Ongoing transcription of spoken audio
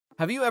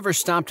Have you ever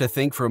stopped to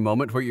think for a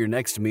moment where your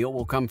next meal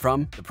will come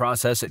from? The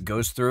process it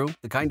goes through,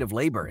 the kind of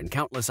labor and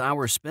countless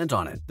hours spent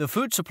on it. The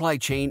food supply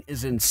chain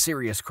is in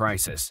serious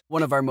crisis.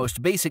 One of our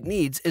most basic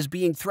needs is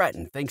being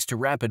threatened thanks to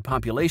rapid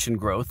population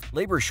growth,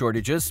 labor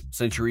shortages,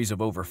 centuries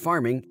of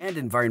over-farming, and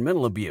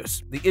environmental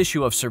abuse. The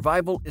issue of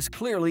survival is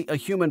clearly a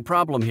human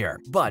problem here,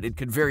 but it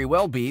could very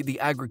well be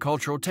the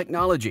agricultural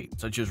technology,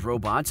 such as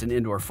robots and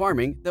indoor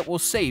farming, that will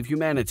save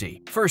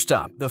humanity. First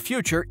up, the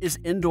future is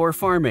indoor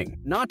farming.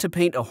 Not to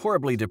paint a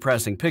horribly depressing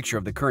picture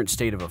of the current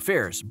state of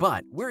affairs,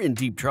 but we're in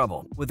deep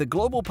trouble. With a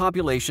global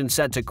population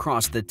set to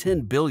cross the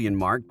 10 billion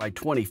mark by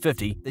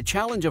 2050, the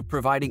challenge of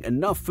providing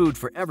enough food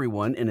for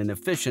everyone in an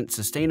efficient,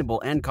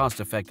 sustainable, and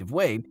cost-effective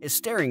way is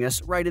staring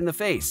us right in the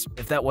face.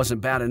 If that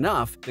wasn't bad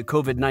enough, the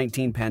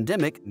COVID-19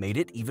 pandemic made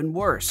it even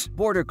worse.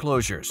 Border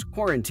closures,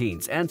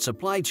 quarantines, and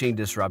supply chain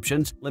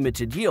disruptions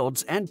limited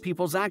yields and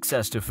people's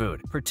access to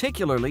food,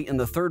 particularly in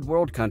the third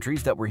world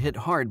countries that were hit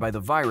hard by the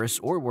virus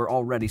or were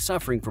already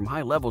suffering from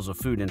high levels of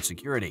food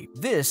insecurity.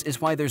 This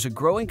is why there's a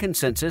growing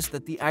consensus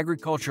that the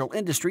agricultural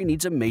industry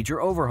needs a major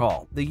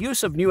overhaul. The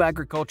use of new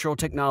agricultural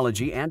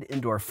technology and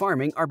indoor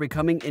farming are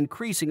becoming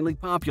increasingly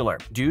popular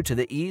due to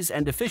the ease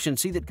and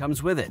efficiency that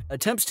comes with it.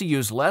 Attempts to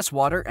use less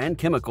water and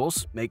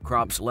chemicals, make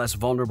crops less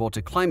vulnerable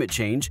to climate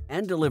change,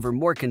 and deliver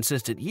more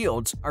consistent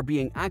yields are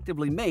being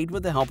actively made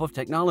with the help of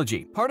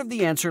technology. Part of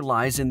the answer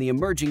lies in the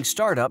emerging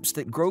startups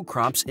that grow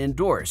crops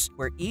indoors,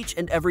 where each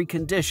and every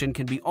condition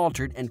can be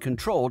altered and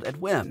controlled at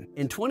whim.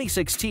 In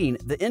 2016,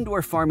 the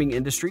indoor farming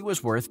industry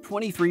was worth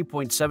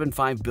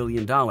 $23.75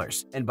 billion,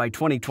 and by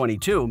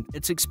 2022,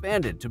 it's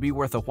expanded to be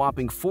worth a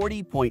whopping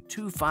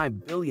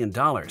 $40.25 billion.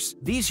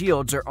 These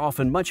yields are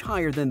often much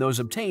higher than those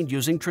obtained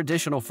using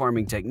traditional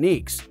farming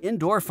techniques.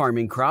 Indoor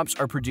farming crops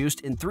are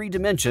produced in 3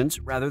 dimensions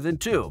rather than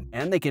 2,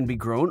 and they can be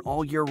grown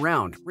all year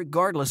round,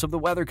 regardless of the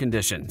weather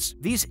conditions.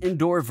 These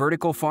indoor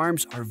vertical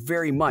farms are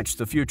very much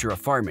the future of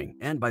farming,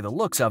 and by the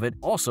looks of it,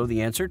 also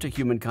the answer to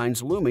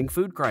humankind's looming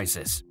food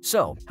crisis.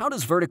 So, how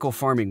does vertical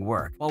farming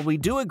work? While we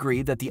do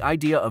agree that the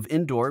idea of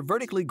indoor,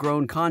 vertically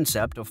grown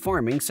concept of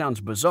farming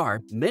sounds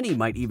bizarre, many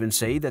might even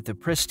say that the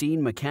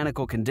pristine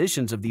mechanical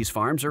conditions of these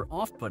farms are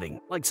off-putting,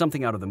 like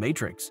something out of the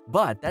Matrix.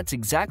 But that's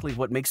exactly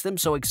what makes them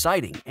so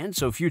exciting and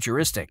so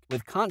futuristic.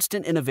 With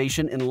constant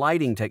innovation in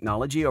lighting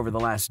technology over the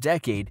last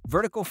decade,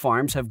 vertical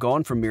farms have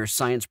gone from mere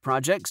science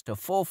projects to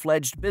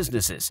full-fledged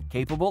businesses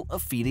capable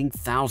of feeding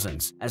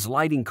thousands. As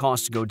lighting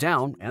costs go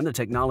down and the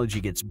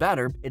technology gets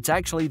better, it's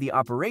actually the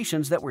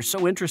operations that we're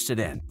so interested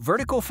in.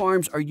 Vertical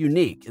farms are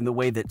unique in the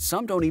way that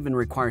some don't even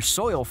require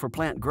soil for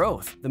plant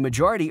growth. The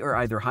majority are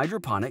either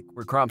hydroponic,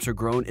 where crops are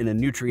grown in a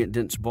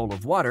nutrient-dense bowl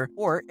of water,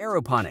 or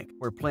aeroponic,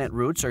 where plant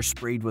roots are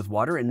sprayed with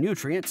water and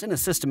nutrients in a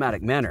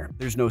systematic manner.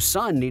 There's no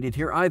sun needed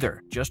here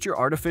either, just your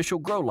artificial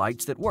grow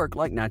lights that work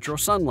like natural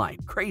sunlight.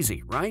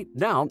 Crazy, right?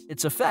 Now,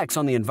 its effects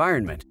on the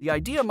environment. The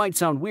idea might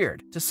sound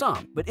weird to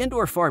some, but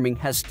indoor farming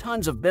has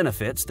tons of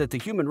benefits that the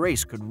human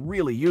race could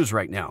really use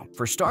right now.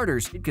 For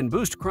starters, it can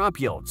boost crop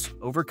yields,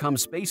 overcome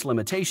space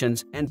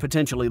limitations, and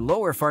potentially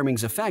lower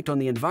farming's effect on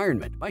the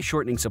environment by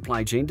shortening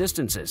supply chain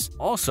distances.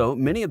 Also,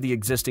 many of the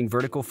existing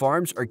vertical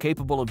farms are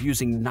capable of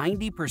using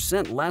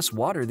 90% less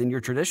water than your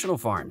traditional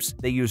farms.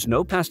 They use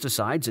no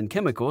pesticides and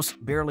chemicals,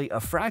 barely a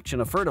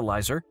fraction of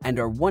fertilizer, and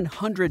are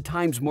 100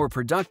 times more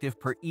productive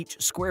per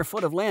each square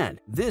foot of land.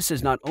 This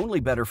is not only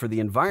better for the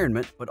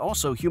environment, but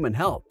also human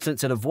health,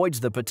 since it avoids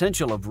the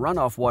potential of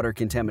runoff water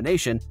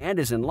contamination and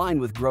is in line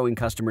with growing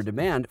customer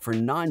demand for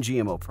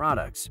non-GMO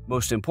products.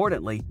 Most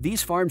importantly,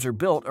 these farms are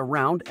built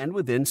around and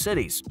within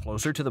cities,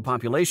 closer to the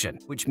population,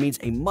 which means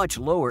a much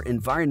lower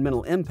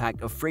environmental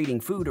impact of freighting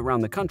food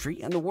around the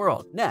country and the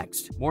world.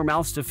 Next, more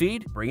mouths to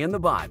feed? Bring in the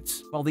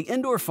bots. While the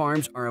indoor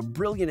farms are a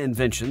brilliant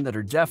invention that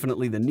are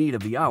definitely the need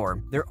of the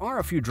hour, there are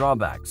a few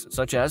drawbacks,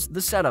 such as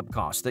the setup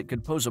costs that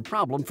could pose a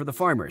problem for the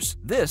farmers.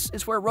 This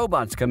is where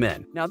robots come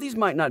in. Now, these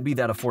might not be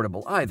that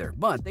affordable either,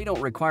 but they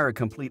don't require a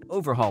complete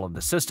overhaul of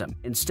the system.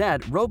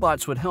 Instead,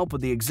 robots would help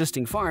with the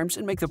existing farms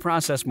and make the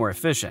process more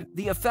efficient.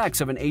 The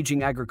effects of an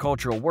aging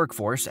agricultural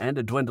workforce and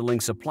a dwindling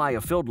supply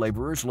of field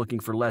laborers looking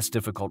for less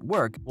difficult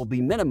work will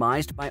be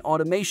minimized by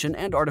automation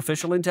and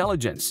artificial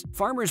intelligence.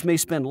 Farmers may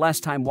spend less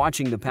time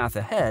watching the path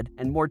ahead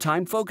and more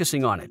time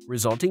focusing on it,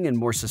 resulting in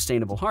more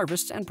sustainable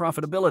harvests and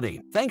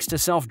profitability. Thanks to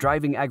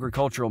self-driving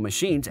agricultural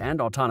machines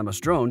and autonomous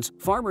drones,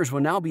 farmers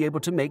will now be able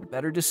to make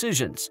better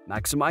decisions,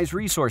 maximize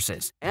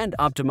resources, and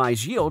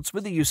optimize yields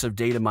with the use of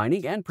data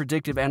mining and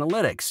predictive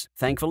analytics.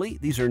 Thankfully,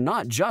 these are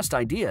not just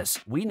ideas.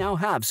 We now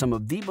have some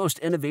of the most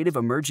innovative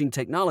emerging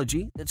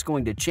technology that's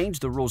going to change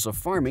the rules of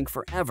farming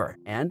forever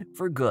and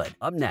for good.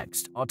 Up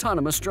next,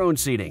 autonomous drone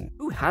seeding.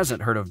 Who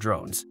hasn't heard of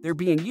drones? They're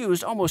being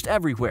used almost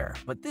everywhere,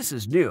 but this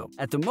is new.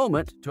 At the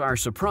moment, to our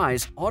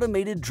surprise,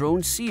 automated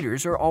drone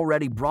seeders are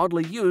already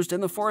broadly used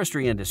in the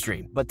forestry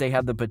industry, but they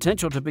have the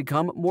potential to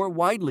become more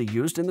widely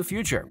used in the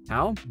future.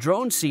 How?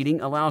 Drone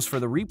seeding allows for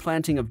the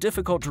replanting of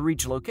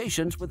difficult-to-reach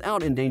locations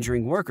without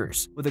endangering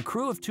workers. With a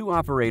crew of 2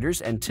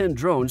 operators and 10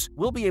 drones,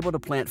 we'll be able to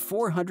plant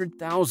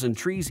 400,000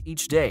 trees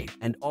each day,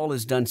 and all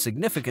is done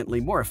significantly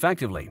more effectively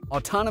effectively.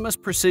 Autonomous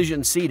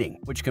precision seeding,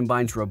 which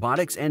combines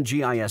robotics and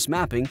GIS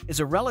mapping, is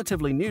a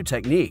relatively new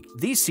technique.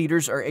 These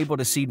seeders are able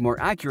to seed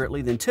more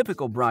accurately than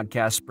typical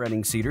broadcast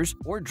spreading seeders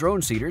or drone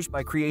seeders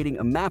by creating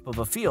a map of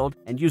a field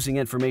and using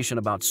information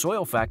about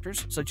soil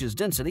factors such as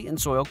density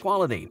and soil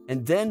quality.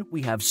 And then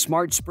we have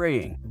smart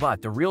spraying.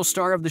 But the real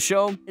star of the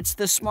show? It's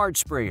the smart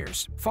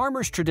sprayers.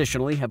 Farmers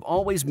traditionally have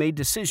always made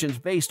decisions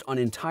based on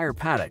entire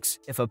paddocks.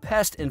 If a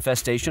pest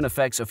infestation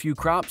affects a few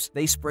crops,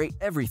 they spray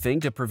everything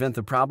to prevent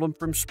the problem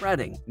from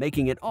spreading,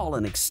 making it all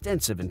an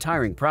extensive and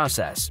tiring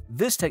process.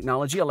 This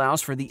technology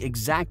allows for the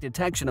exact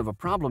detection of a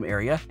problem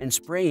area and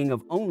spraying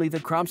of only the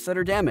crops that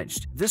are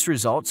damaged. This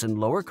results in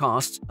lower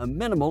costs, a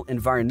minimal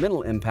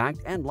environmental impact,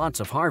 and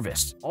lots of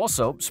harvests.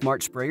 Also,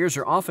 smart sprayers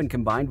are often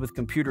combined with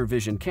computer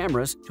vision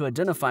cameras to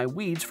identify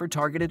weeds for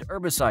targeted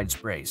herbicide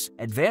sprays.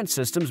 Advanced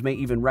systems may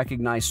even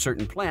recognize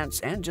certain plants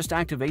and just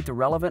activate the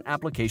relevant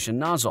application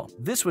nozzle.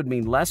 This would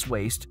mean less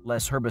waste,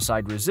 less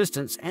herbicide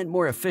resistance, and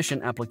more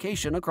efficient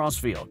application across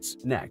fields.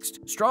 Next,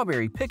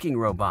 strawberry picking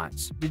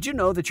robots. Did you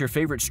know that your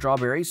favorite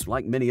strawberries,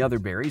 like many other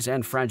berries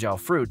and fragile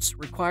fruits,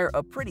 require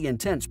a pretty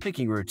intense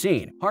picking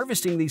routine?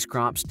 Harvesting these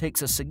crops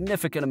takes a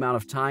significant amount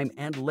of time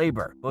and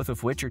labor, both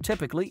of which are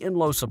typically in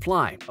low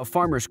supply. A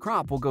farmer's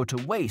crop will go to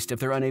waste if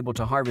they're unable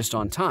to harvest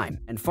on time,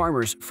 and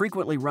farmers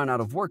frequently run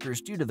out of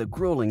workers due to the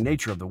grueling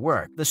nature of the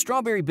work. The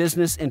strawberry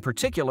business in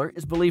particular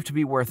is believed to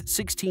be worth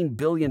 $16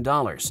 billion,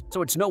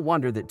 so it's no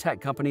wonder that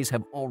tech companies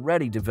have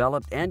already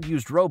developed and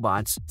used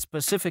robots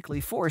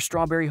specifically for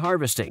strawberry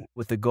harvesting,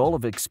 with the goal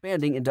of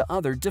expanding into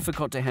other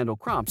difficult-to-handle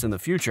crops in the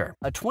future.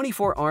 A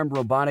 24-armed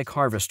robotic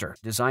harvester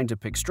designed to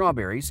pick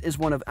strawberries is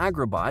one of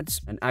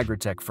Agribot's, an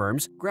agritech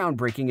firm's,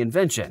 groundbreaking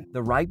invention.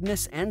 The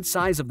ripeness and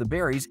size of the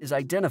berries is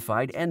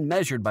identified and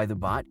measured by the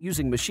bot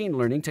using machine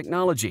learning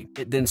technology.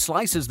 It then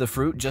slices the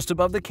fruit just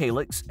above the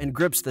calyx and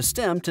grips the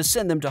stem to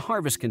send them to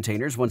harvest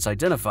containers once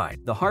identified.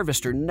 The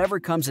harvester never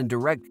comes in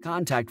direct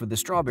contact with the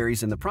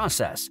strawberries in the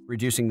process,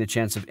 reducing the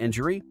chance of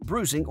injury,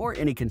 bruising, or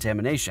any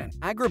contamination.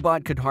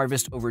 Agribot could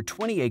harvest over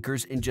 20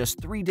 acres in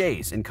just 3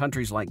 days in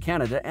countries like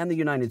Canada and the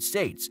United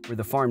States, where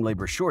the farm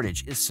labor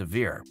shortage is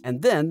severe.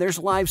 And then there's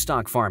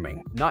livestock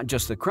farming. Not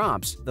just the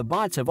crops, the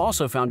bots have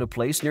also found a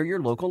place near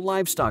your local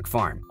livestock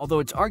farm. Although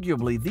it's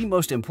arguably the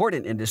most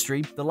important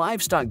industry, the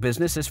livestock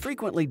business is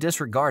frequently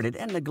disregarded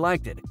and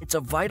neglected. It's a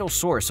vital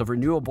source of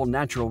renewable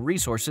natural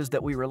resources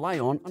that we rely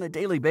on a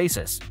daily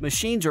basis.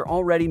 Machines are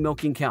already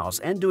milking cows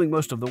and doing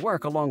most of the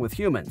work along with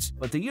humans,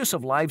 but the use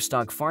of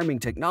livestock farming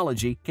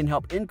technology can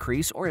help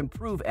increase or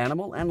improve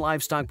animal and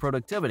livestock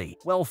productivity,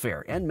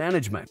 welfare, and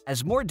management.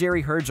 As more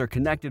dairy herds are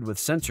connected with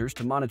sensors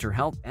to monitor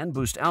health and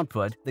boost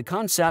output, the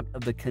concept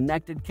of the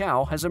connected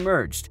cow has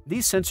emerged.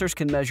 These sensors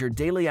can measure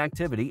daily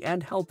activity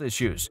and health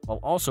issues, while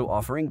also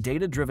offering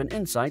data-driven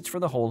insights for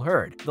the whole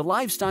herd. The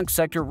livestock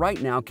sector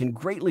right now can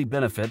greatly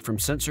benefit from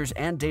sensors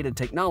and data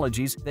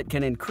technologies that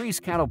can increase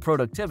cattle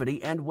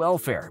productivity and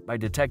welfare by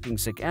detecting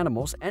sick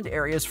animals and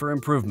areas for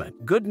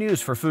improvement. Good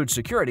news for food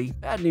security,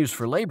 bad news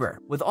for labor.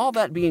 With all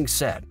that being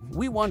said,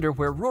 we wonder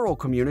where rural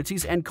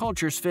communities and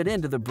cultures fit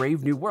into the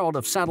brave new world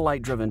of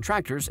satellite-driven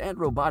tractors and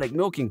robotic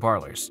milking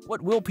parlors.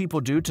 What will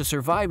people do to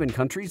survive in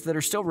countries that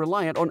are still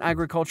reliant on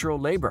agricultural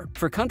labor?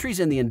 For countries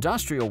in the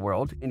industrial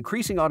world,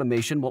 increasing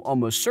automation will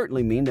almost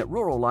certainly mean that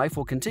rural life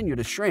will continue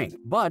to shrink.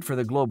 But for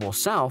the global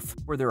south,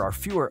 where there are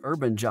fewer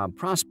urban job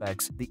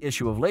prospects, the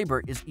issue of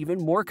labor is even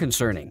more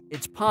concerning.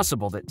 It's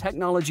possible that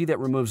technology that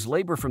removes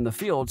labor from the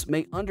fields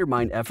may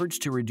undermine efforts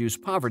to reduce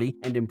poverty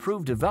and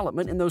improve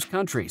development in those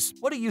countries.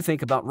 What do you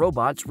think about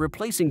robots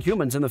replacing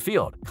humans in the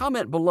field?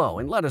 Comment below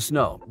and let us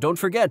know. Don't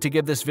forget to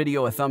give this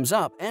video a thumbs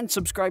up and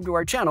subscribe to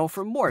our channel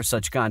for more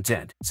such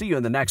content. See you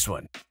in the next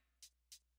one.